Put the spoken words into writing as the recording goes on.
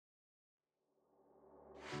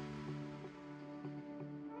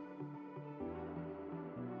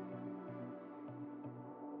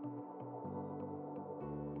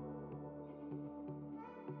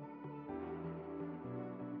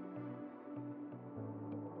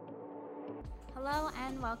Hello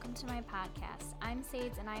and welcome to my podcast. I'm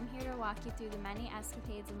Sades and I'm here to walk you through the many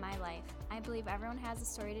escapades of my life. I believe everyone has a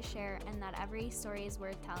story to share and that every story is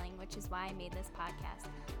worth telling, which is why I made this podcast.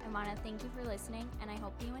 I want to thank you for listening and I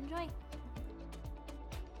hope you enjoy.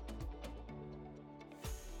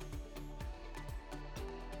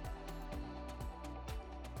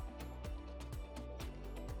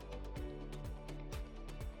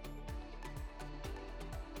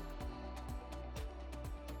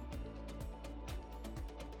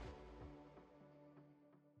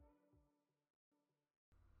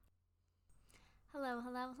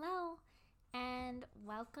 Hello, and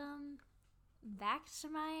welcome back to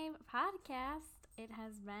my podcast. It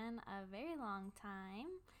has been a very long time,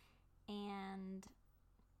 and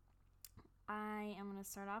I am going to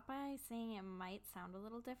start off by saying it might sound a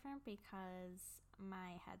little different because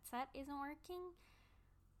my headset isn't working,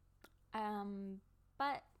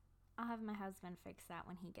 but I'll have my husband fix that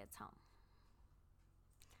when he gets home.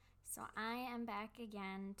 So I am back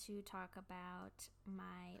again to talk about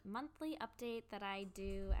my monthly update that I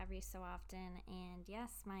do every so often. And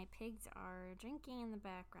yes, my pigs are drinking in the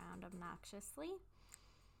background obnoxiously.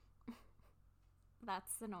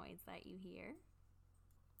 That's the noise that you hear.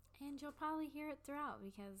 And you'll probably hear it throughout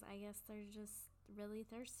because I guess they're just really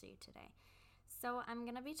thirsty today. So I'm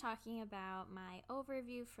going to be talking about my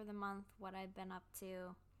overview for the month, what I've been up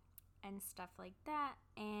to, and stuff like that.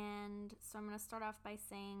 And so I'm going to start off by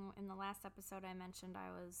saying in the last episode I mentioned I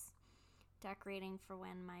was decorating for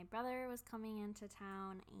when my brother was coming into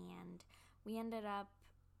town, and we ended up,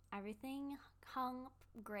 everything hung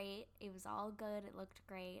great. It was all good. It looked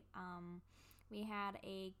great. We had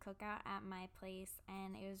a cookout at my place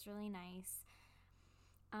and it was really nice.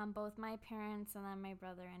 Both my parents and then my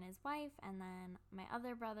brother and his wife and then my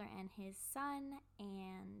other brother and his son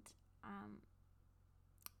and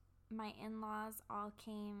my in-laws all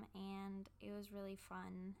came and it was really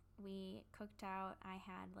fun. We cooked out. I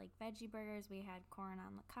had like veggie burgers. We had corn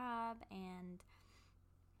on the cob and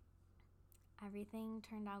everything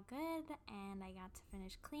turned out good and I got to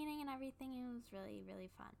finish cleaning and everything. It was really, really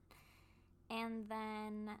fun. And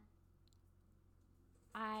then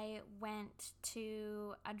I went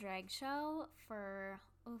to a drag show for,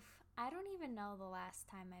 I don't even know the last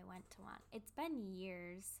time I went to one. It's been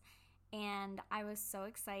years. And I was so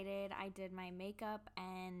excited. I did my makeup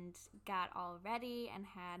and got all ready and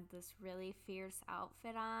had this really fierce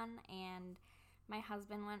outfit on. And my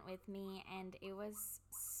husband went with me and it was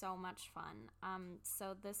so much fun.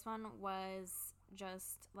 So this one was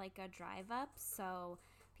just like a drive up. So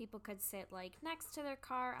people could sit like next to their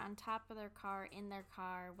car, on top of their car, in their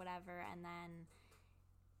car, whatever. And then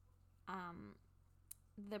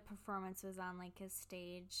the performance was on like a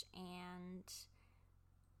stage and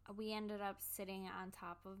we ended up sitting on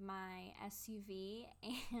top of my SUV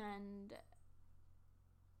and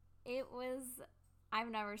I've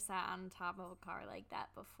never sat on top of a car like that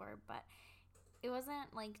before, but it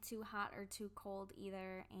wasn't like too hot or too cold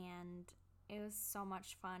either, and it was so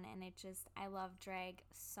much fun. And I love drag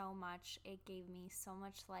so much. It gave me so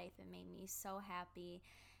much life. It made me so happy,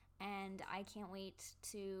 and I can't wait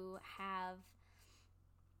to have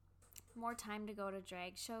more time to go to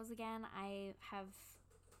drag shows again. I have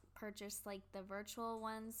purchased like the virtual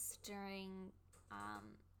ones during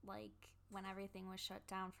like when everything was shut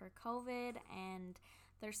down for COVID, and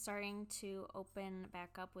they're starting to open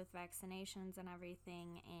back up with vaccinations and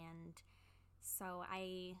everything. And so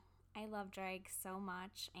I love drag so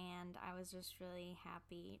much, and I was just really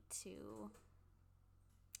happy to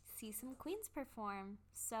see some queens perform.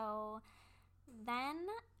 So then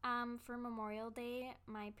for Memorial Day,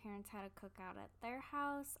 my parents had a cookout at their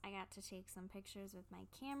house. I got to take some pictures with my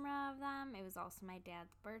camera of them. It was also my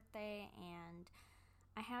dad's birthday, and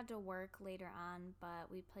I had to work later on, but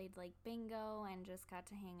we played like bingo and just got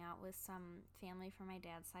to hang out with some family from my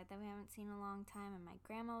dad's side that we haven't seen in a long time, and my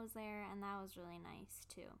grandma was there, and that was really nice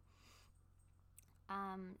too.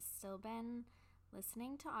 Still been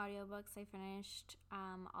listening to audiobooks. I finished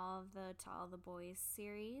all of the To All the Boys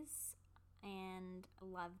series and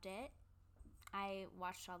loved it. I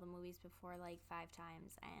watched all the movies before like 5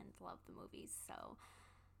 times and loved the movies, so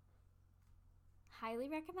highly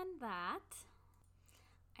recommend that.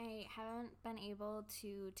 I haven't been able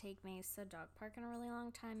to take Mace to dog park in a really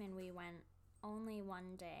long time, and we went only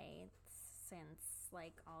one day since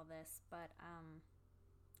like all this, but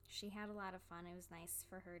she had a lot of fun. It was nice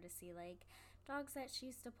for her to see like dogs that she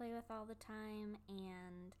used to play with all the time,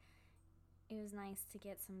 and it was nice to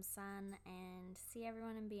get some sun and see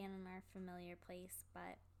everyone and be in our familiar place.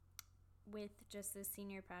 But with just the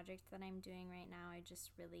senior project that I'm doing right now, I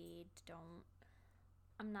just really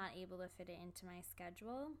I'm not able to fit it into my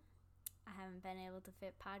schedule. I haven't been able to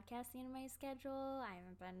fit podcasting in my schedule. I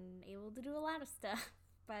haven't been able to do a lot of stuff,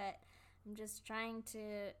 but I'm just trying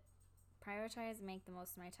to prioritize and make the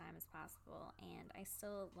most of my time as possible. And I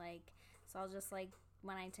still so I'll just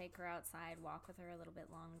when I take her outside, walk with her a little bit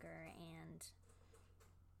longer and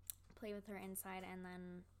play with her inside, and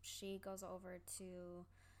then she goes over to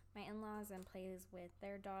my in-laws and plays with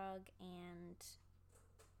their dog and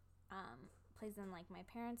plays in my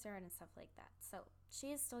parents' yard and stuff like that. So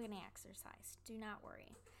she is still getting exercise. Do not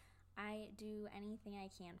worry. I do anything I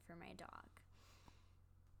can for my dog.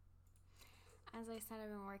 As I said, I've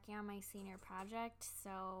been working on my senior project,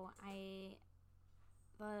 so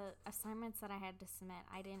the assignments that I had to submit,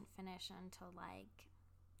 I didn't finish until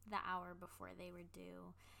the hour before they were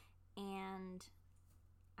due, and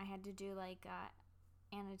I had to do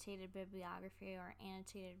annotated bibliography or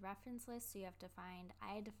annotated reference list. So I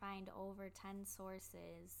had to find over 10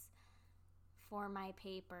 sources for my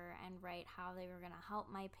paper and write how they were going to help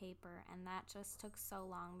my paper, and that just took so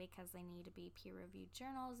long because they need to be peer-reviewed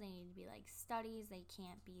journals. They need to be studies. They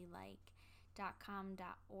can't be .com,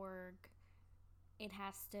 .org. It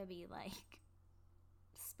has to be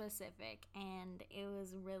specific, and it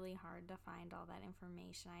was really hard to find all that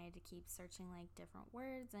information. I had to keep searching different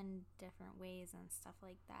words and different ways and stuff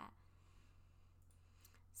like that.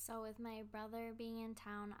 So with my brother being in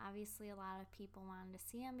town, obviously a lot of people wanted to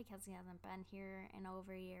see him because he hasn't been here in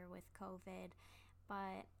over a year with COVID,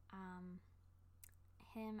 but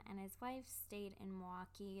him and his wife stayed in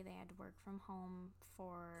Milwaukee. They had to work from home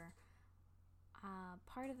for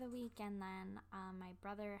part of the week, and then my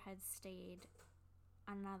brother had stayed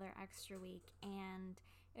another extra week, and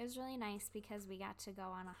it was really nice because we got to go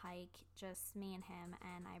on a hike, just me and him,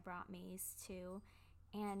 and I brought Maze too,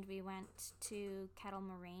 and we went to Kettle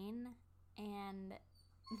Moraine. And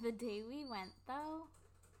the day we went, though,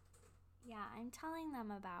 yeah, I'm telling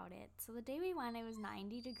them about it. So the day we went, it was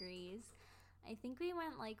 90 degrees. I think we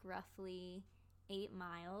went roughly 8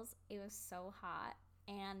 miles. It was so hot,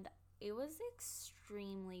 and it was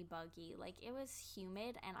extremely buggy. It was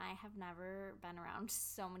humid, and I have never been around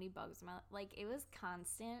so many bugs. It was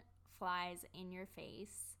constant flies in your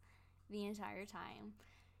face the entire time.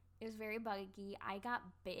 It was very buggy. I got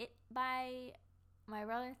bit by, my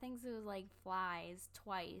brother thinks it was flies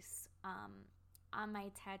twice on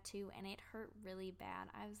my tattoo, and it hurt really bad.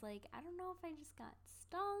 I was I don't know if I just got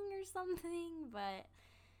stung or something, but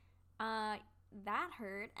that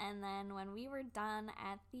hurt. And then when we were done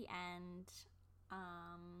at the end,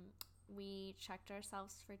 we checked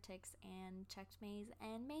ourselves for ticks and checked Maze,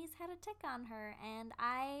 and Maze had a tick on her, and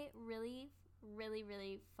I really, really,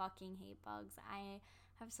 really fucking hate bugs. I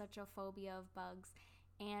have such a phobia of bugs,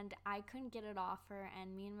 and I couldn't get it off her,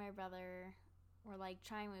 and me and my brother were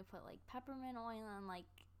trying. We put peppermint oil and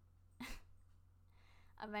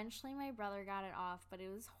eventually my brother got it off, but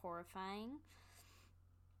it was horrifying.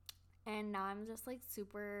 And now I'm just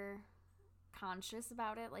super conscious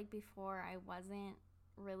about it. Before I wasn't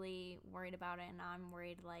really worried about it, and now I'm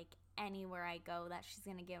worried anywhere I go that she's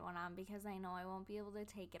gonna get one on, because I know I won't be able to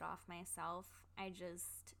take it off myself.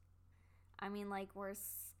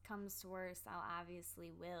 Worst comes to worst, I'll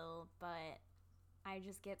obviously will, but I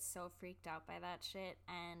just get so freaked out by that shit,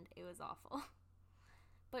 and it was awful.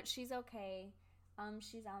 But she's okay.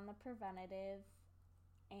 She's on the preventative,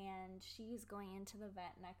 and she's going into the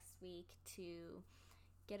vet next week to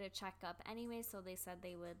get a checkup anyway, so they said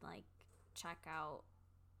they would check out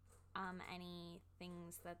any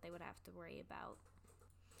things that they would have to worry about.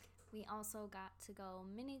 We also got to go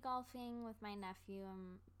mini golfing with my nephew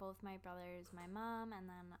and both my brothers, my mom, and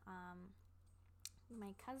then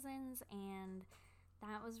my cousins, and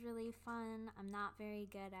that was really fun. I'm not very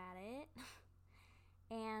good at it.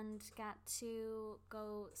 And got to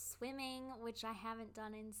go swimming, which I haven't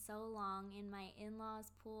done in so long, in my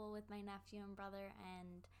in-laws pool with my nephew and brother,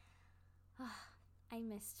 and I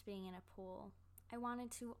missed being in a pool. I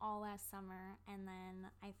wanted to all last summer, and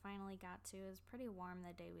then I finally got to. It was pretty warm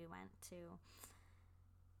the day we went to.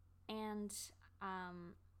 And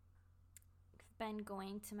I've been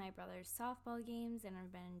going to my brother's softball games, and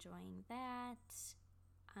I've been enjoying that.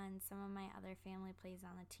 And some of my other family plays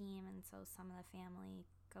on the team, and so some of the family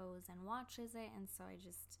goes and watches it, and so I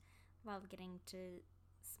just love getting to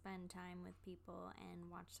spend time with people and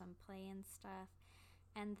watch them play and stuff.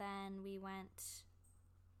 And then we went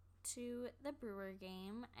to the Brewer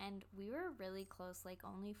game, and we were really close,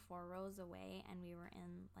 only 4 rows away, and we were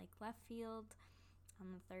in left field on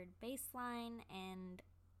the third baseline, and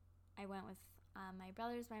I went with my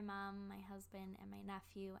brothers, my mom, my husband, and my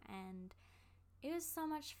nephew, and it was so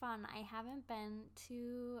much fun. I haven't been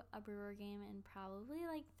to a Brewer game in probably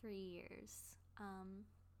 3 years.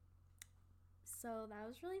 So that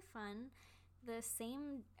was really fun. The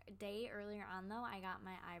same day earlier on, though, I got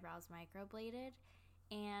my eyebrows microbladed,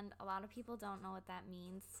 and a lot of people don't know what that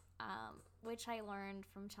means, which I learned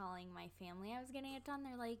from telling my family I was getting it done.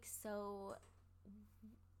 They're like, so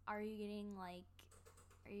are you getting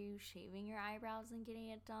are you shaving your eyebrows and getting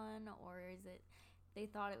it done, or is it, they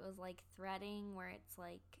thought it was like threading where it's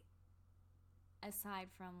like aside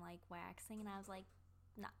from like waxing, and I was like,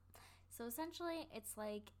 no. So essentially it's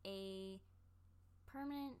like a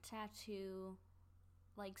permanent tattoo,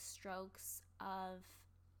 like strokes of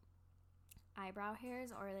eyebrow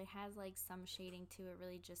hairs, or it has like some shading to it.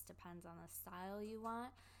 Really just depends on the style you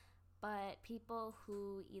want. But people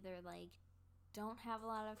who either like don't have a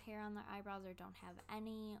lot of hair on their eyebrows or don't have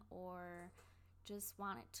any, or just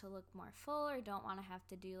want it to look more full or don't want to have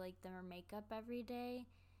to do like their makeup every day,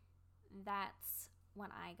 that's when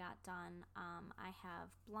I got done. I have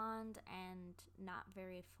blonde and not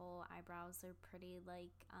very full eyebrows. They're pretty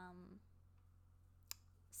like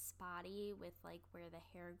spotty with like where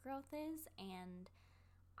the hair growth is, and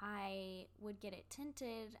I would get it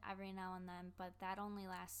tinted every now and then, but that only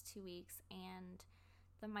lasts 2 weeks. And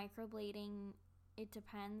the microblading, it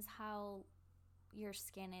depends how your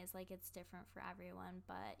skin is, like it's different for everyone,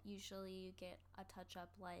 but usually you get a touch up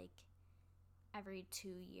like every 2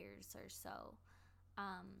 years or so.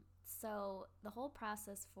 So the whole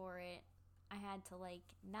process for it, I had to like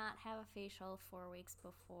not have a facial 4 weeks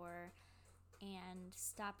before and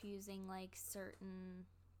stop using like certain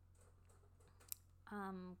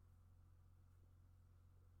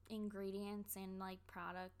ingredients and like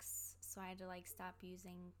products. So I had to like stop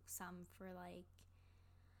using some for like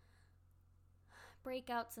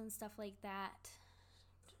breakouts and stuff like that,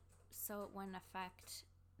 so it wouldn't affect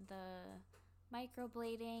the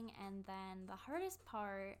microblading. And then the hardest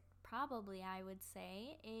part, probably I would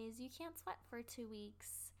say, is you can't sweat for 2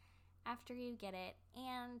 weeks after you get it.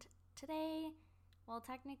 And today, well,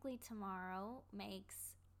 technically tomorrow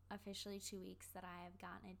makes officially 2 weeks that I have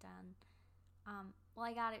gotten it done. Well,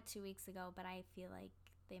 I got it 2 weeks ago, but I feel like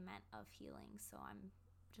they meant of healing, so I'm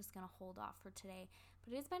just gonna hold off for today.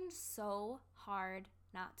 But it's been so hard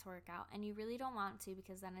not to work out, and you really don't want to,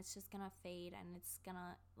 because then it's just gonna fade, and it's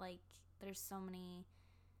gonna like, there's so many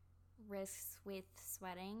risks with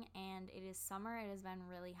sweating. And it is summer, it has been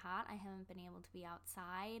really hot, I haven't been able to be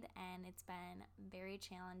outside, and it's been very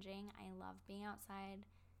challenging. I love being outside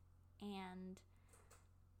and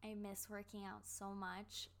I miss working out so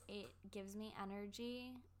much. It gives me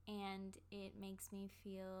energy and it makes me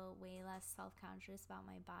feel way less self-conscious about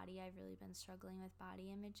my body. I've really been struggling with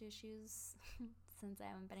body image issues since I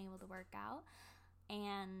haven't been able to work out.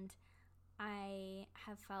 And I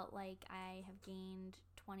have felt like I have gained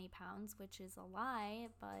 20 pounds, which is a lie,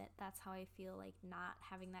 but that's how I feel, like not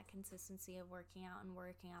having that consistency of working out and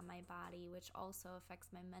working on my body, which also affects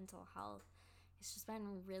my mental health. It's just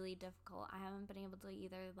been really difficult. I haven't been able to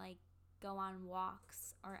either like go on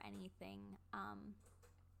walks or anything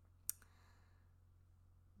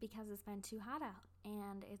because it's been too hot out,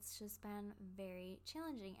 and it's just been very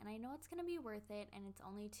challenging. And I know it's gonna be worth it, and it's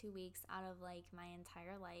only 2 weeks out of like my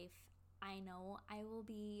entire life. I know I will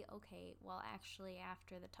be okay. Well, actually,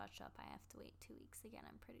 after the touch-up, I have to wait 2 weeks again,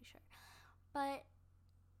 I'm pretty sure. But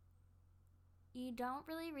you don't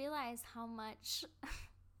really realize how much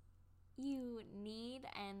you need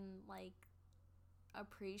and like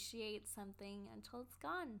appreciate something until it's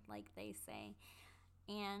gone, like they say.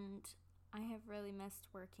 And I have really missed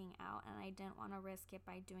working out, and I didn't want to risk it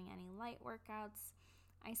by doing any light workouts.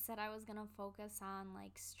 I said I was gonna focus on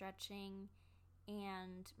like stretching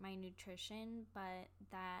and my nutrition, but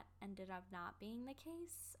that ended up not being the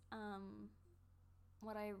case.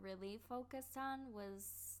 What I really focused on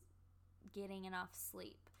was getting enough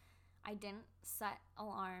sleep. I didn't set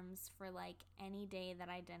alarms for like any day that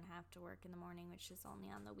I didn't have to work in the morning, which is only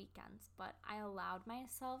on the weekends, but I allowed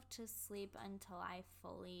myself to sleep until I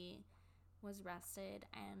fully was rested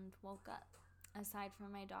and woke up, aside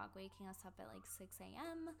from my dog waking us up at like 6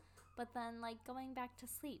 a.m., but then like going back to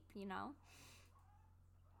sleep, you know?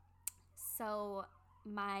 So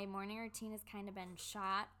my morning routine has kind of been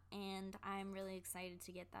shot, and I'm really excited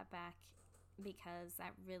to get that back because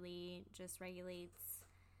that really just regulates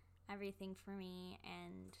everything for me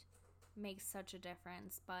and makes such a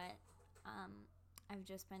difference. But I've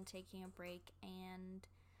just been taking a break and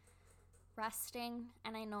resting,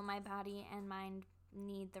 and I know my body and mind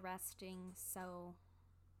need the resting, so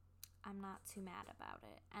I'm not too mad about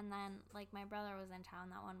it. And then like my brother was in town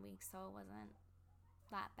that 1 week, so it wasn't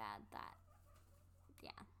that bad. That,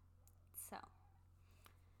 yeah. So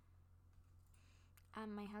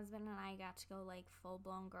My husband and I got to go like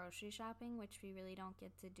full-blown grocery shopping, which we really don't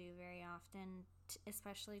get to do very often,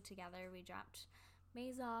 especially together. We dropped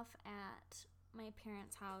Maze off at my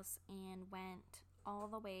parents' house and went all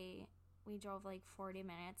the way. We drove like 40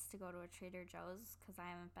 minutes to go to a Trader Joe's because I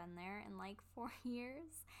haven't been there in like 4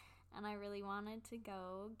 years, and I really wanted to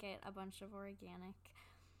go get a bunch of organic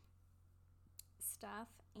stuff,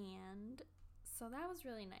 and so that was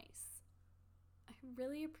really nice. I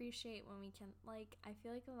really appreciate when we can, like, I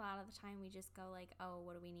feel like a lot of the time we just go like, oh,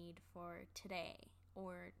 what do we need for today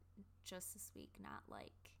or just this week, not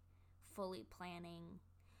like fully planning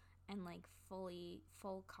and like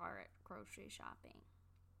full cart grocery shopping.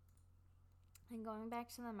 And going back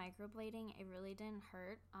to the microblading, it really didn't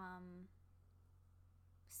hurt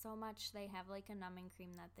so much. They have like a numbing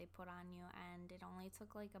cream that they put on you, and it only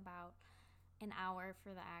took like about an hour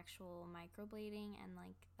for the actual microblading, and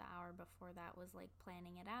like the hour before that was like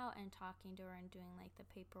planning it out and talking to her and doing like the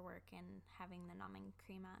paperwork and having the numbing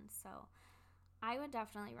cream on. So I would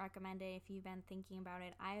definitely recommend it if you've been thinking about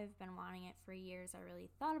it. I have been wanting it for years. I really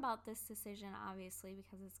thought about this decision, obviously,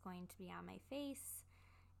 because it's going to be on my face,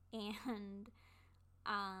 and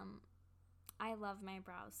I love my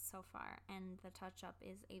brows so far, and the touch-up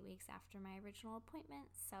is 8 weeks after my original appointment,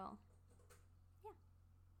 so yeah.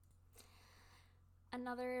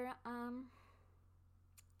 Another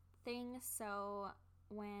thing, so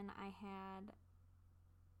when I had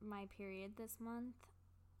my period this month,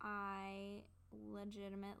 I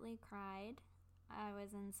legitimately cried. I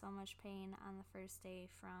was in so much pain on the first day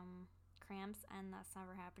from cramps, and that's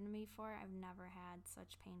never happened to me before. I've never had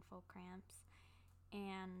such painful cramps,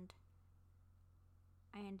 and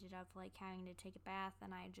I ended up like having to take a bath,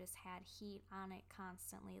 and I just had heat on it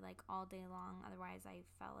constantly, like all day long. Otherwise I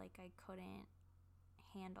felt like I couldn't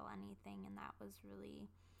handle anything, and that was really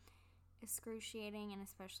excruciating. And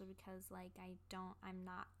especially because like I'm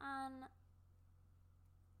not on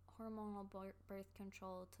hormonal birth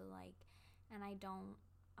control to like, and I don't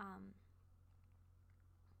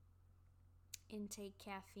intake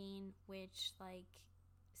caffeine, which like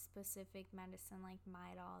specific medicine like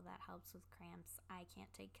Midol that helps with cramps I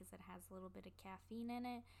can't take because it has a little bit of caffeine in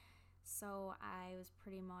it. So I was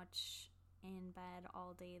pretty much in bed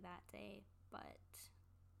all day that day, but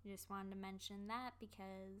just wanted to mention that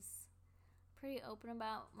because I'm pretty open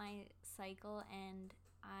about my cycle, and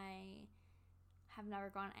I have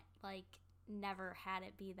never had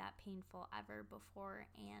it be that painful ever before,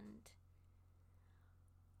 and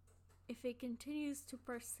if it continues to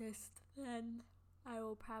persist, then I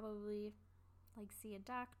will probably like see a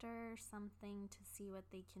doctor or something to see what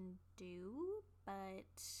they can do,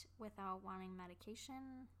 but without wanting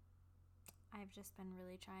medication. I've just been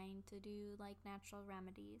really trying to do like natural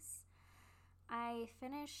remedies. I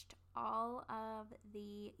finished all of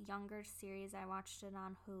the Younger series. I watched it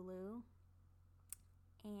on Hulu,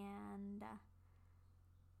 and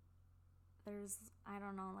there's, I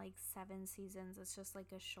don't know, like 7 seasons. It's just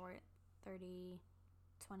like a short 30-20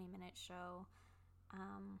 minute show,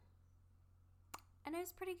 and it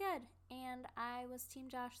was pretty good, and I was Team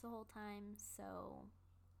Josh the whole time, so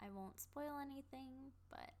I won't spoil anything,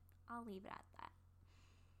 but I'll leave it at that.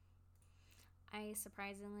 I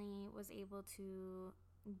surprisingly was able to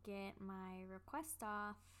get my request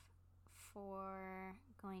off for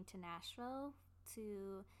going to Nashville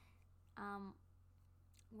to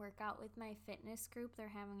work out with my fitness group. They're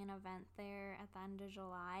having an event there at the end of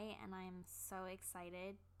July, and I'm so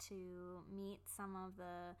excited to meet some of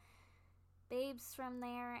the babes from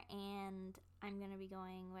there, and I'm going to be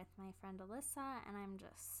going with my friend Alyssa, and I'm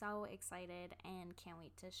just so excited and can't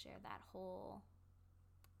wait to share that whole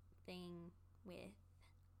thing with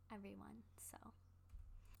everyone. So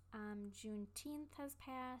Juneteenth has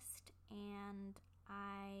passed, and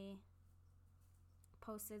I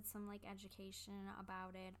posted some like education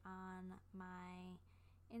about it on my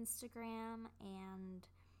Instagram, and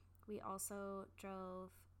we also drove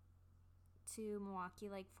to Milwaukee,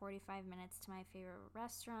 like 45 minutes, to my favorite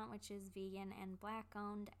restaurant, which is vegan and black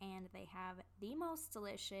owned, and they have the most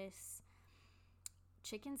delicious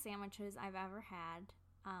chicken sandwiches I've ever had.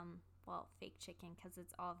 Well, fake chicken because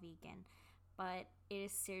it's all vegan, but it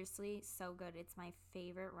is seriously so good. It's my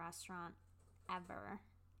favorite restaurant ever,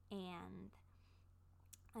 and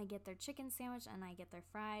I get their chicken sandwich, and I get their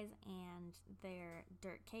fries and their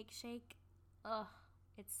dirt cake shake. Ugh,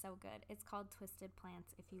 it's so good. It's called Twisted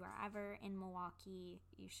Plants. If you are ever in Milwaukee,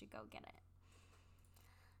 you should go get it.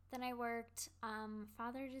 Then I worked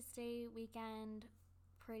Father's Day weekend,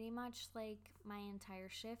 pretty much like my entire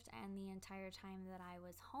shift, and the entire time that I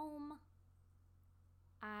was home,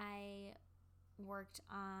 I worked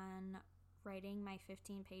on writing my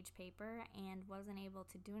 15-page paper and wasn't able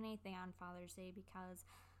to do anything on Father's Day because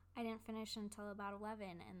I didn't finish until about 11,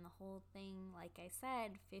 and the whole thing, like I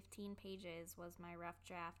said, 15 pages was my rough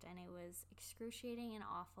draft, and it was excruciating and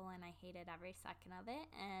awful, and I hated every second of it.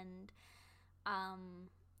 And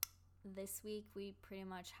this week we pretty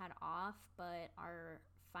much had off, but our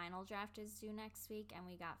final draft is due next week, and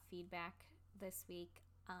we got feedback this week,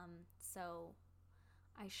 so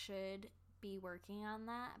I should be working on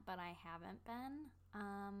that, but I haven't been.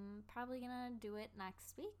 Probably gonna do it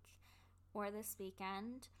next week or this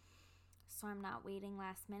weekend, so I'm not waiting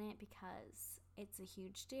last minute because it's a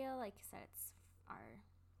huge deal. Like I said, it's our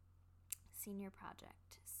senior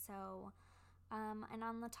project. So, and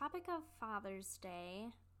on the topic of Father's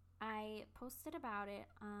Day, I posted about it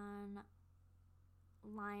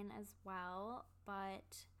online as well,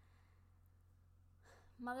 but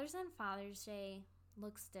Mother's and Father's Day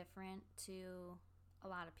looks different to a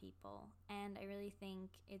lot of people, and I really think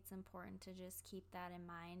it's important to just keep that in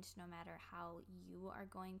mind. No matter how you are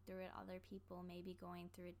going through it, other people may be going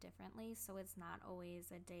through it differently, so it's not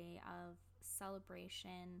always a day of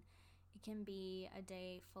celebration. It can be a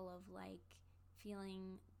day full of like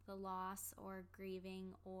feeling the loss or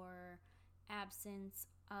grieving or absence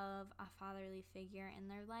of a fatherly figure in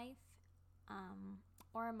their life,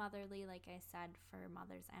 or a motherly, like I said, for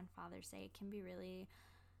Mother's and Father's Day. It can be really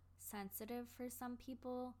sensitive for some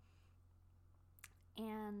people,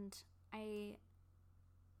 and I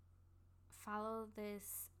follow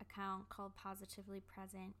this account called Positively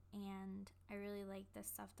Present, and I really like the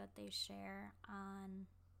stuff that they share on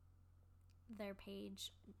their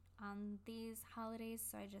page on these holidays,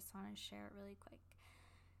 so I just want to share it really quick.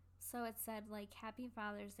 So it said, like, Happy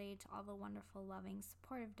Father's Day to all the wonderful, loving,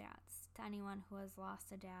 supportive dads, to anyone who has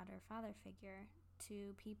lost a dad or father figure,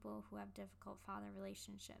 to people who have difficult father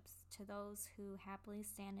relationships, to those who happily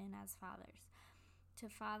stand in as fathers, to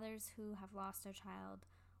fathers who have lost a child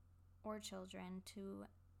or children, to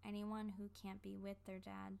anyone who can't be with their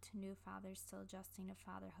dad, to new fathers still adjusting to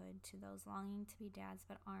fatherhood, to those longing to be dads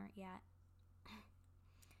but aren't yet,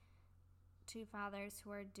 to fathers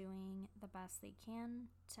who are doing the best they can,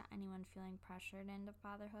 to anyone feeling pressured into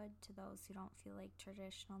fatherhood, to those who don't feel like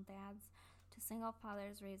traditional dads, to single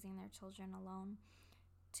fathers raising their children alone,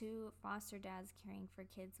 to foster dads caring for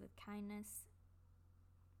kids with kindness,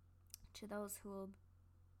 to those who will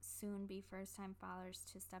soon be first-time fathers,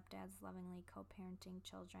 to stepdads lovingly co-parenting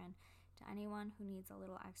children, to anyone who needs a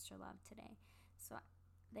little extra love today. So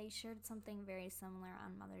they shared something very similar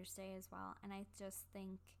on Mother's Day as well, and I just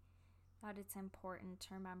think that it's important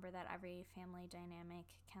to remember that every family dynamic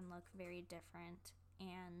can look very different,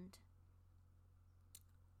 and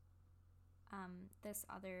this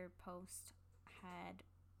other post had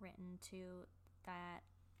written too that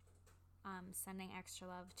sending extra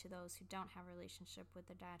love to those who don't have a relationship with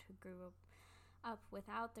their dad, who grew up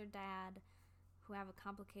without their dad, who have a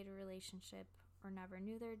complicated relationship or never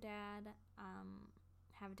knew their dad,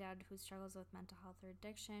 have a dad who struggles with mental health or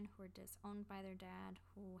addiction, who are disowned by their dad,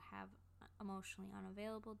 who have emotionally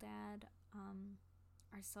unavailable dad,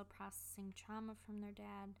 are still processing trauma from their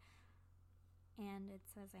dad. And it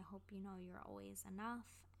says, I hope you know you're always enough.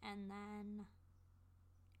 And then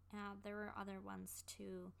there were other ones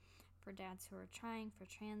too, for dads who are trying, for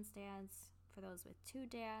trans dads, for those with two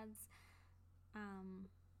dads,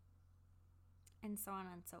 and so on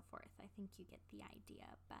and so forth. I think you get the idea,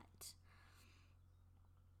 but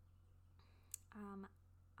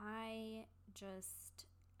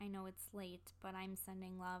I know it's late, but I'm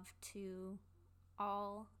sending love to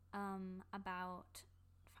all about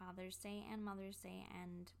Father's Day and Mother's Day,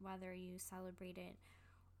 and whether you celebrate it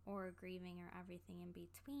or grieving or everything in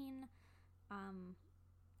between.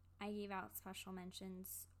 I gave out special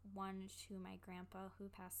mentions, one to my grandpa who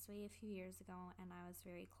passed away a few years ago, and I was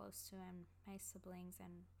very close to him, my siblings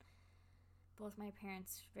and both my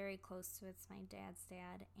parents very close to. It's my dad's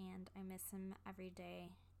dad, and I miss him every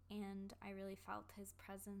day, and I really felt his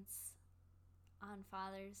presence on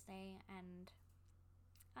Father's Day, and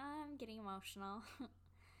I'm getting emotional.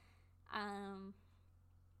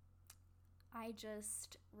 I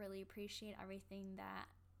just really appreciate everything that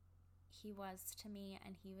he was to me,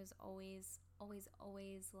 and he was always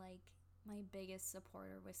like my biggest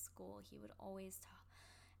supporter with school. He would always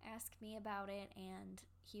ask me about it, and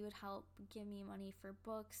he would help give me money for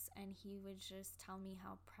books, and he would just tell me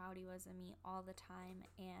how proud he was of me all the time,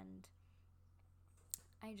 and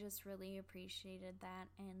I just really appreciated that,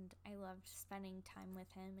 and I loved spending time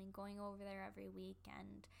with him and going over there every week.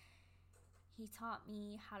 And he taught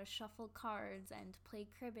me how to shuffle cards and play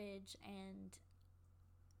cribbage, and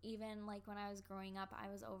even like when I was growing up, I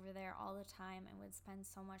was over there all the time and would spend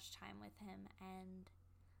so much time with him, and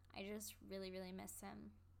I just really, really miss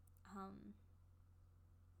him.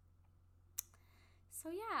 So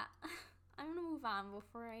yeah, I'm gonna move on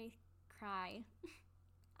before I cry.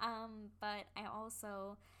 But I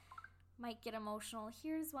also might get emotional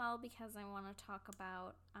here as well because I want to talk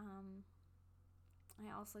about.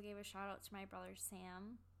 I also gave a shout out to my brother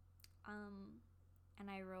Sam, and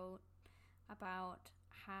I wrote about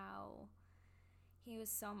how he was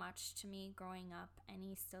so much to me growing up, and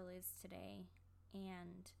he still is today,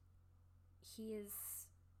 and he is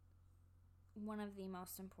one of the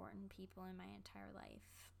most important people in my entire life.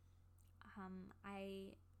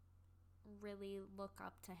 I really look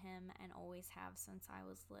up to him and always have since I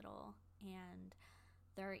was little, and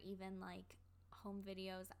there are even like home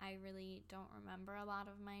videos. I really don't remember a lot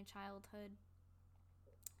of my childhood,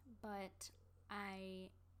 but I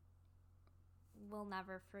will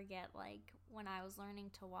never forget like when I was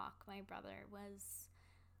learning to walk, my brother was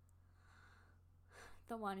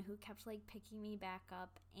the one who kept like picking me back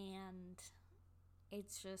up, and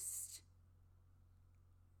it's just,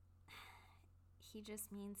 he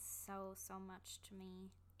just means so much to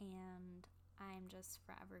me, and I'm just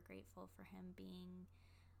forever grateful for him being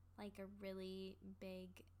like a really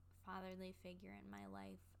big fatherly figure in my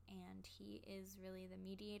life, and he is really the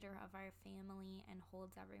mediator of our family and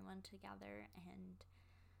holds everyone together, and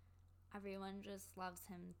everyone just loves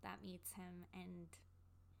him that meets him, and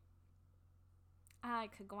I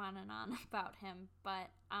could go on and on about him,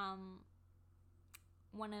 but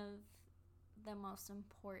one of the most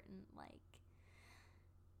important, like,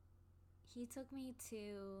 he took me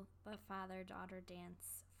to the father-daughter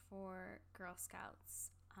dance for Girl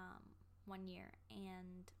Scouts one year,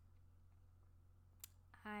 and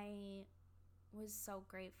I was so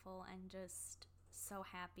grateful and just so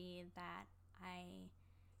happy that I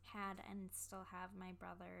had and still have my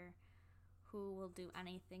brother who will do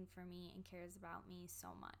anything for me and cares about me so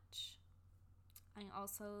much. I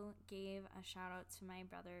also gave a shout out to my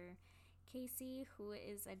brother Casey, who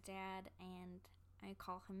is a dad, and I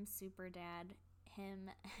call him Super Dad.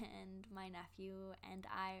 Him and my nephew and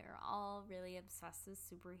I are all really obsessed with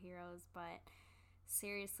superheroes, but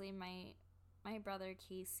seriously, my brother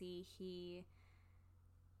Casey, he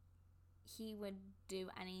would do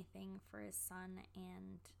anything for his son,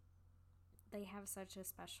 and they have such a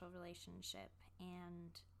special relationship,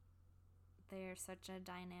 and they're such a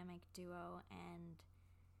dynamic duo, and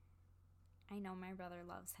I know my brother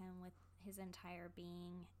loves him with his entire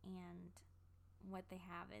being, and what they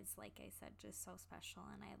have is, like I said, just so special,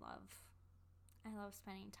 and I love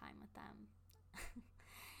spending time with them.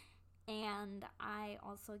 And I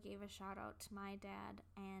also gave a shout out to my dad,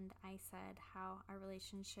 and I said how our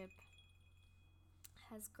relationship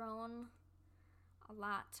has grown a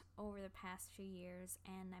lot over the past few years,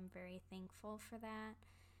 and I'm very thankful for that.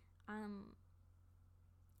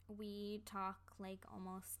 We talk like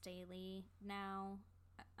almost daily now,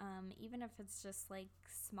 even if it's just like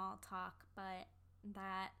small talk, but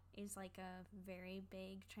that is like a very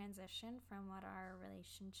big transition from what our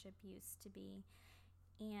relationship used to be,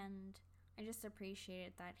 and I just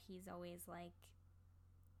appreciate that he's always like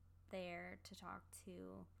there to talk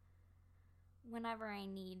to whenever I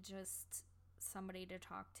need just somebody to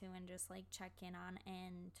talk to and just like check in on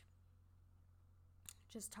and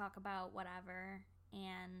just talk about whatever.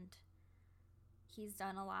 And he's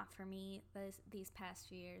done a lot for me these past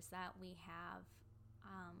few years that we have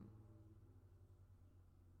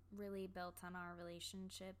really built on our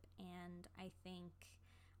relationship. And I think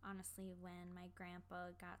honestly when my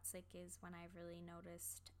grandpa got sick is when I really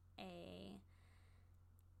noticed a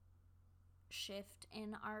shift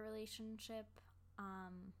in our relationship.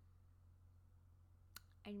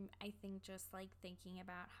 I think just like thinking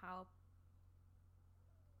about how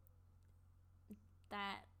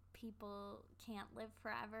that people can't live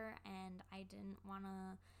forever, and I didn't want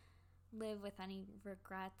to live with any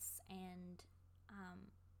regrets, and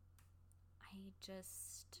I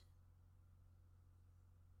just,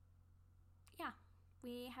 yeah,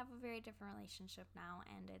 we have a very different relationship now,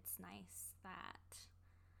 and it's nice that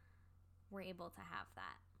we're able to have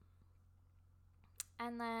that.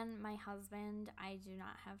 And then my husband, I do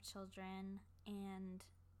not have children, and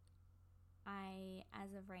I,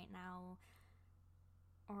 as of right now,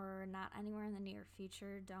 or not anywhere in the near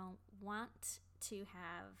future, don't want to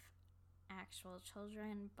have actual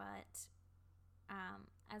children, but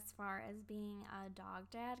as far as being a dog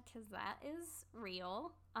dad, because that is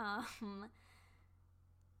real, I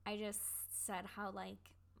just said how like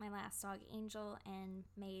my last dog Angel and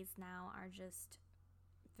Maze now are just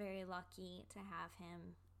very lucky to have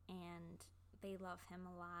him, and they love him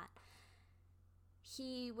a lot.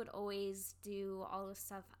 He would always do all the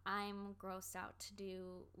stuff I'm grossed out to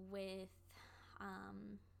do with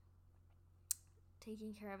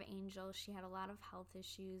taking care of Angel. She had a lot of health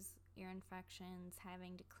issues, ear infections,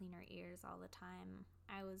 having to clean her ears all the time.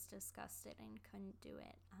 I was disgusted and couldn't do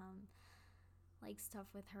it. Like stuff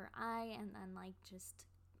with her eye, and then like just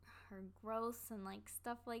her growth and like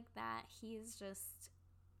stuff like that. He's just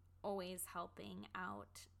always helping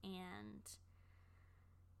out, and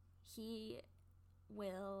he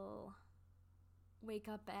will wake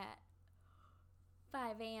up at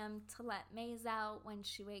 5 a.m. to let Maze out when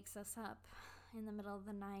she wakes us up in the middle of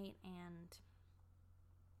the night, and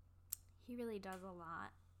he really does a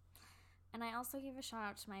lot. And I also give a shout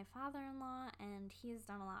out to my father-in-law, and he's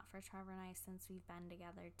done a lot for Trevor and I since we've been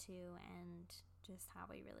together too, and just how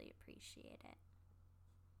we really appreciate it.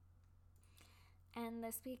 And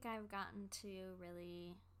this week I've gotten to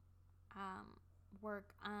really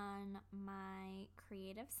work on my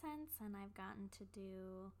creative sense, and I've gotten to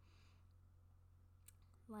do,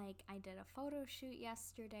 like, I did a photo shoot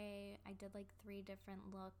yesterday. I did like 3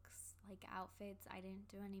 different looks, like outfits. I didn't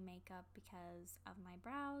do any makeup because of my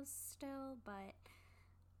brows still, but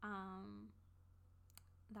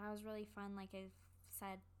that was really fun. Like I've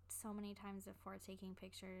said so many times before, taking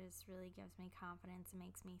pictures really gives me confidence and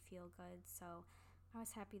makes me feel good. So I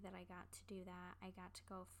was happy that I got to do that. I got to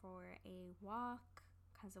go for a walk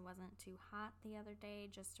because it wasn't too hot the other day,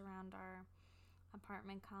 just around our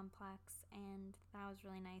apartment complex, and that was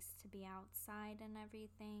really nice to be outside and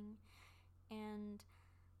everything. And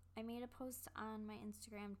I made a post on my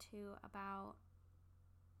Instagram too about,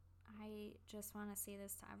 I just want to say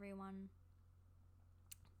this to everyone,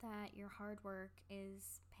 that your hard work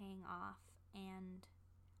is paying off, and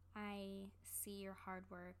I see your hard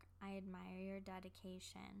work. I admire your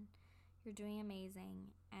dedication. You're doing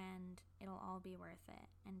amazing, and it'll all be worth it.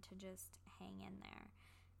 And to just hang in there.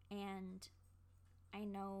 And I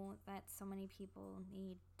know that so many people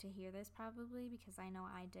need to hear this probably, because I know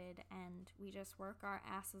I did, and we just work our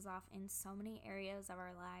asses off in so many areas of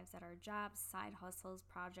our lives, at our jobs, side hustles,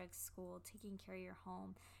 projects, school, taking care of your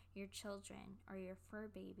home, your children or your fur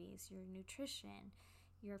babies, your nutrition,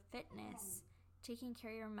 your fitness, taking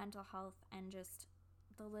care of your mental health, and just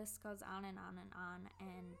the list goes on and on and on.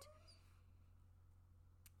 And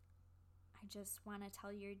I just want to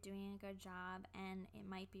tell you, you're doing a good job, and it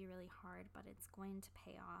might be really hard, but it's going to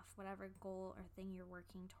pay off. Whatever goal or thing you're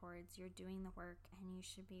working towards, you're doing the work, and you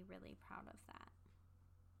should be really proud of that.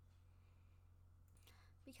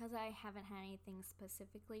 Because I haven't had anything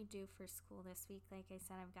specifically due for school this week, like I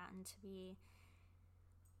said, I've gotten to be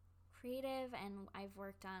creative, and I've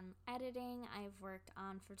worked on editing, I've worked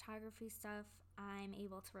on photography stuff. I'm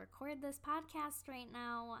able to record this podcast right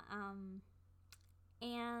now,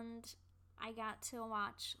 and I got to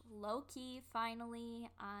watch Loki finally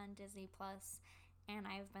on Disney Plus, and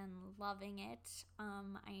I've been loving it.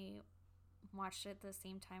 I watched it at the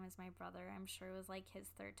same time as my brother. I'm sure it was like his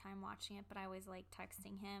 3rd time watching it, but I always like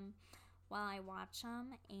texting him while I watch them.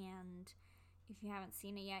 And if you haven't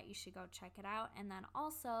seen it yet, you should go check it out. And then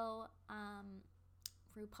also,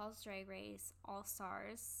 RuPaul's Drag Race All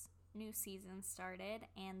Stars new season started,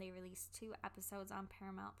 and they released 2 episodes on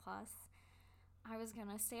Paramount Plus. I was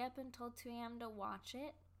gonna stay up until 2 a.m. to watch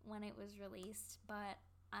it when it was released, but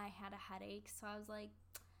I had a headache, so I was like,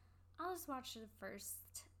 I'll just watch the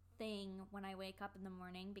first thing when I wake up in the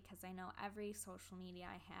morning, because I know every social media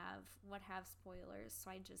I have would have spoilers, so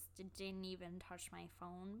I just didn't even touch my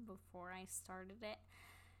phone before I started it.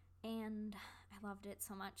 And I loved it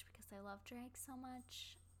so much because I love drag so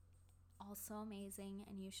much. Also amazing,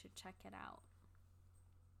 and you should check it out.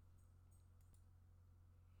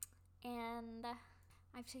 And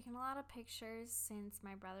I've taken a lot of pictures since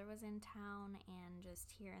my brother was in town, and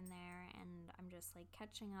just here and there, and I'm just like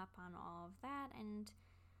catching up on all of that. And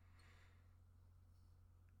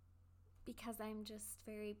because I'm just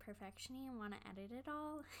very perfectiony and want to edit it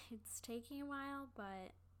all, it's taking a while.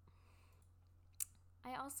 But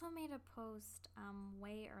I also made a post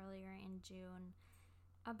way earlier in June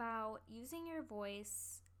about using your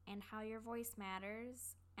voice and how your voice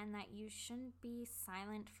matters, and that you shouldn't be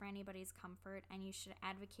silent for anybody's comfort, and you should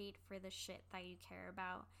advocate for the shit that you care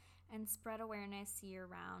about and spread awareness year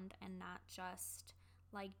round, and not just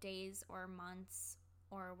like days or months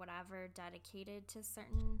or whatever dedicated to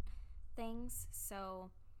certain things.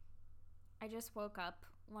 So I just woke up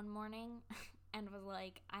one morning and was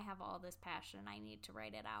like, I have all this passion, I need to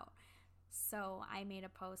write it out. So I made a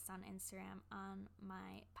post on Instagram on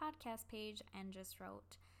my podcast page and just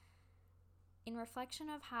wrote, In reflection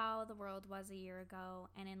of how the world was a year ago,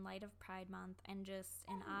 and in light of Pride Month, and just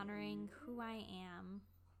in honoring who I am,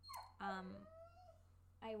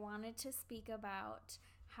 I wanted to speak about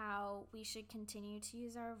how we should continue to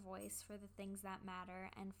use our voice for the things that matter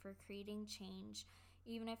and for creating change,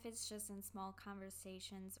 even if it's just in small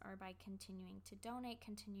conversations or by continuing to donate,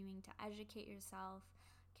 continuing to educate yourself,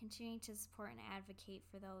 continuing to support and advocate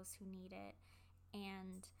for those who need it.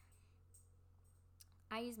 And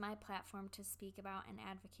I use my platform to speak about and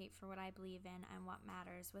advocate for what I believe in and what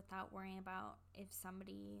matters without worrying about if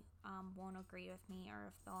somebody won't agree with me or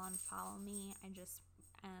if they'll unfollow me. I just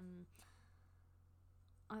am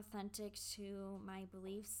authentic to my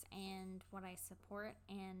beliefs and what I support,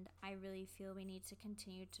 and I really feel we need to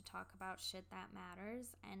continue to talk about shit that matters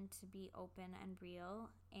and to be open and real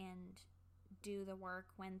and do the work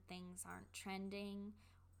when things aren't trending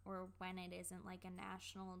or when it isn't like a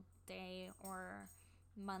national day or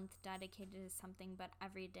month dedicated to something, but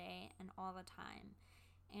every day and all the time.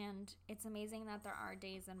 And it's amazing that there are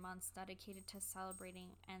days and months dedicated to celebrating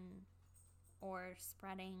and or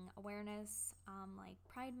spreading awareness, like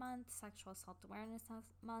Pride Month, Sexual Assault Awareness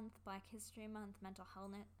Month, Black History Month, Mental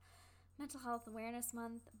Health Awareness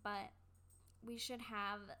Month, but we should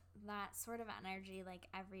have that sort of energy like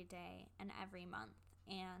every day and every month,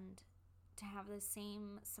 and to have the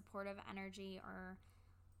same supportive energy or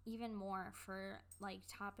even more for like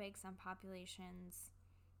topics and populations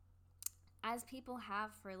as people have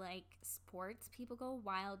for like sports. People go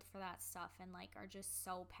wild for that stuff and like are just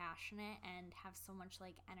so passionate and have so much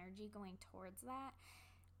like energy going towards that,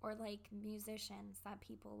 or like musicians that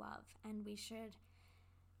people love, and we should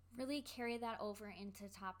really carry that over into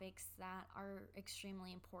topics that are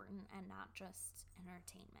extremely important and not just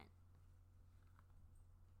entertainment.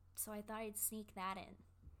 So I thought I'd sneak that in.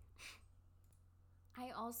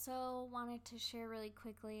 I also wanted to share really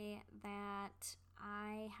quickly that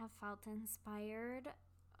I have felt inspired.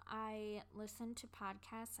 I listen to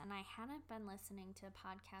podcasts, and I hadn't been listening to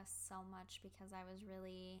podcasts so much because I was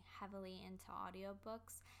really heavily into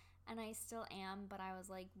audiobooks, and I still am, but I was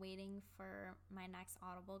like waiting for my next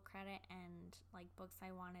Audible credit, and like books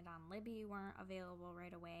I wanted on Libby weren't available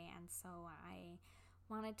right away, and so I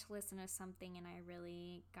wanted to listen to something, and I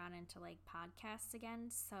really got into like podcasts again.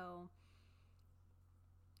 So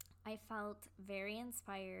I felt very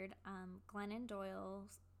inspired. Glennon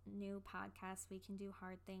Doyle's new podcast, We Can Do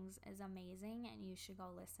Hard Things, is amazing, and you should go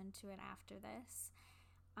listen to it after this.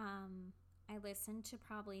 I listened to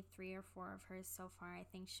probably 3 or 4 of hers so far. I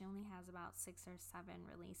think she only has about 6 or 7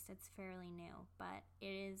 released. It's fairly new, but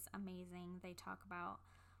it is amazing. They talk about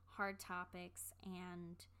hard topics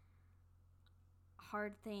and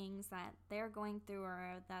hard things that they're going through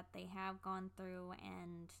or that they have gone through,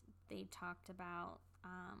 and they talked about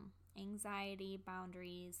anxiety,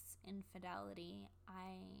 boundaries, infidelity.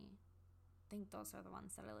 I think those are the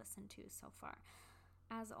ones that I listened to so far.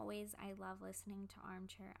 As always, I love listening to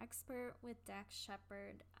Armchair Expert with Dax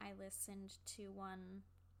Shepard. I listened to one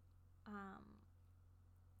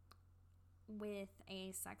with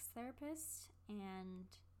a sex therapist, and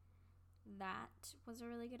that was a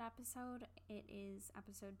really good episode. It is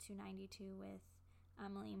episode 292 with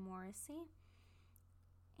Emily Morrissey.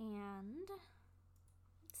 And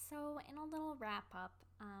so, in a little wrap up,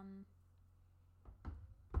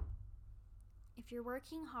 if you're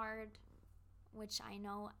working hard, which I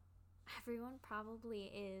know everyone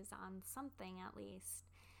probably is on something at least,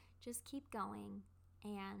 just keep going.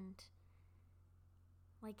 And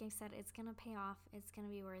like I said, it's going to pay off. It's going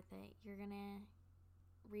to be worth it. You're going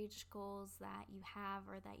to reach goals that you have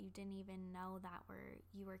or that you didn't even know that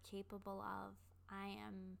you were capable of. I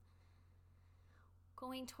am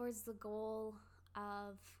going towards the goal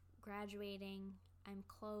of graduating. I'm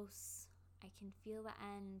close. I can feel the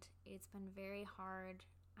end. It's been very hard.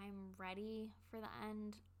 I'm ready for the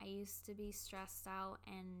end. I used to be stressed out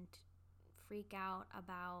and freak out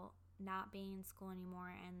about not being in school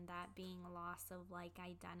anymore, and that being a loss of like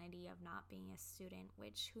identity of not being a student,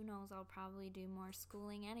 which who knows, I'll probably do more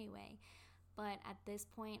schooling anyway. But at this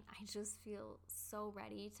point, I just feel so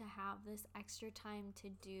ready to have this extra time to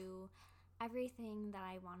do everything that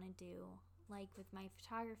I want to do. Like with my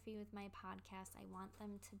photography, with my podcast, I want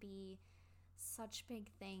them to be such big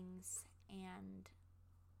things, and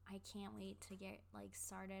I can't wait to get like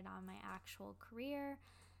started on my actual career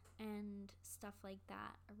and stuff like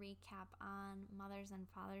that. A recap on Mother's and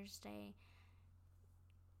Father's Day.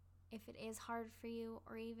 If it is hard for you,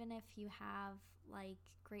 or even if you have like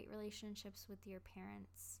great relationships with your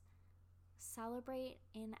parents, celebrate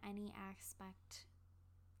in any aspect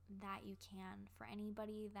that you can. For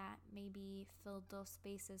anybody that maybe filled those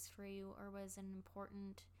spaces for you or was an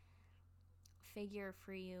important figure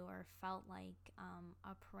for you or felt like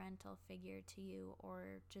a parental figure to you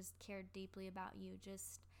or just cared deeply about you,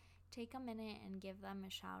 just take a minute and give them a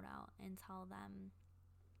shout out and tell them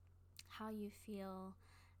how you feel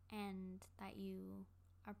and that you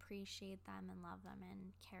appreciate them and love them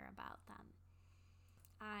and care about them.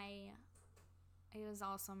 It was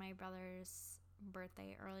also my brother's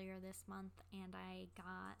birthday earlier this month, and I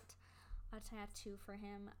got a tattoo for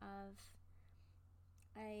him of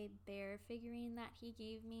a bear figurine that he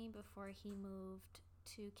gave me before he moved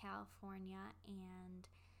to California, and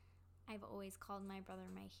I've always called my brother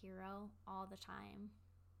my hero all the time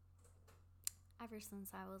ever since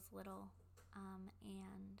I was little,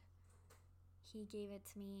 and he gave it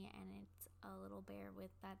to me, and it's a little bear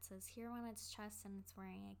that says hero on its chest, and it's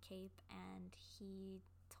wearing a cape, and he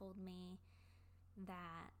told me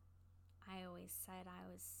that I always said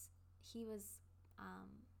he was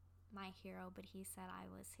my hero, but he said I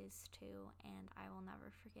was his too, and I will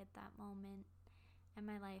never forget that moment in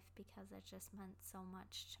my life because it just meant so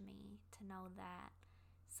much to me to know that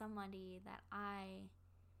somebody that I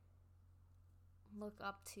look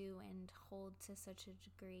up to and hold to such a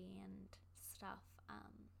degree and stuff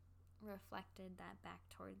reflected that back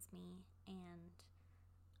towards me, and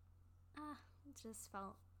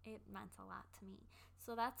it meant a lot to me.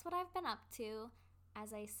 So that's what I've been up to.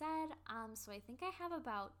 As I said, so I think I have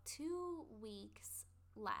about 2 weeks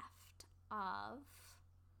left of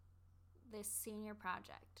this senior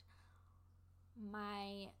project.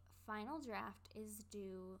 My final draft is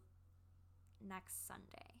due next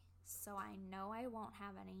Sunday, so I know I won't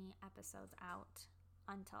have any episodes out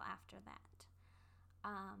until after that.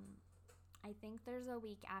 I think there's a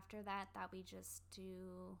week after that we just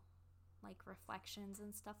do like reflections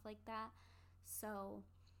and stuff like that. So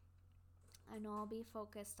I know I'll be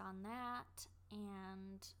focused on that,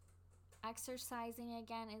 and exercising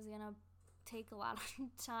again is gonna take a lot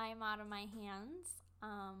of time out of my hands.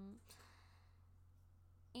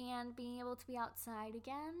 And being able to be outside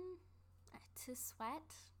again to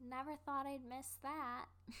sweat, never thought I'd miss that.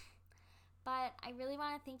 But I really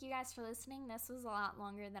want to thank you guys for listening. This was a lot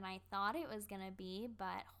longer than I thought it was going to be,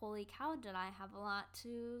 but holy cow, did I have a lot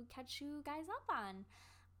to catch you guys up on.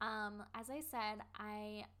 As I said,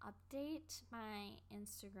 I update my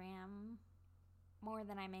Instagram more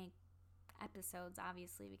than I make episodes,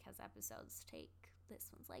 obviously, because episodes this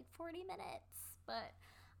one's like 40 minutes, but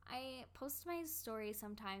I post my story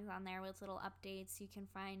sometimes on there with little updates. You can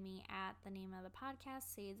find me at the name of the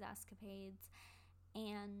podcast, Sade's Escapades,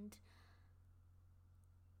 and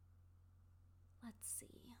let's see.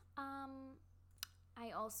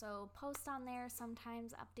 I also post on there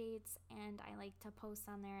sometimes updates, and I like to post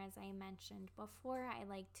on there, as I mentioned before, I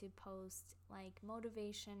like to post like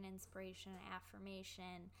motivation, inspiration,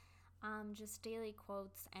 affirmation, just daily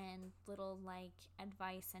quotes and little like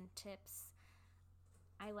advice and tips.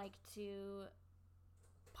 I like to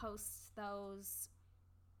post those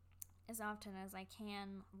as often as I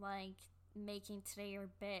can, like making today your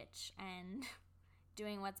bitch and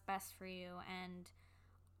doing what's best for you and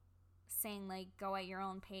saying like go at your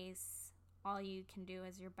own pace, all you can do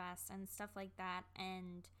is your best and stuff like that.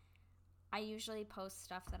 And I usually post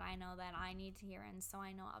stuff that I know that I need to hear, and so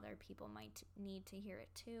I know other people might need to hear it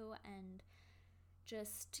too, and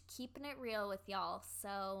just keeping it real with y'all.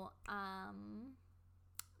 So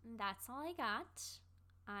that's all I got.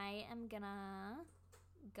 I am gonna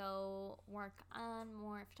go work on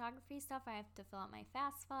more photography stuff. I have to fill out my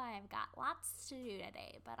FAFSA. I've got lots to do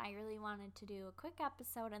today, but I really wanted to do a quick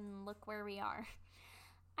episode, and look where we are.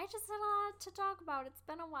 I just had a lot to talk about. It's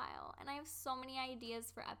been a while, and I have so many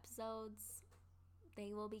ideas for episodes.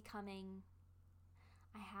 They will be coming.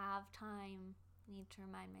 I have time. I need to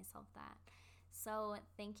remind myself that. So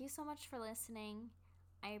thank you so much for listening.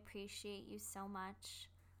 I appreciate you so much.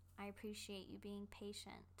 I appreciate you being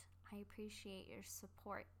patient. I appreciate your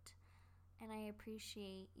support, and I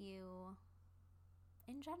appreciate you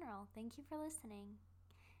in general. Thank you for listening,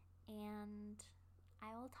 and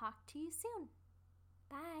I will talk to you soon.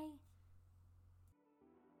 Bye.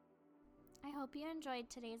 I hope you enjoyed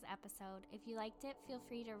today's episode. If you liked it, feel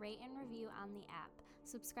free to rate and review on the app.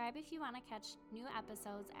 Subscribe if you want to catch new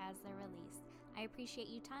episodes as they're released. I appreciate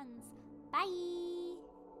you tons. Bye!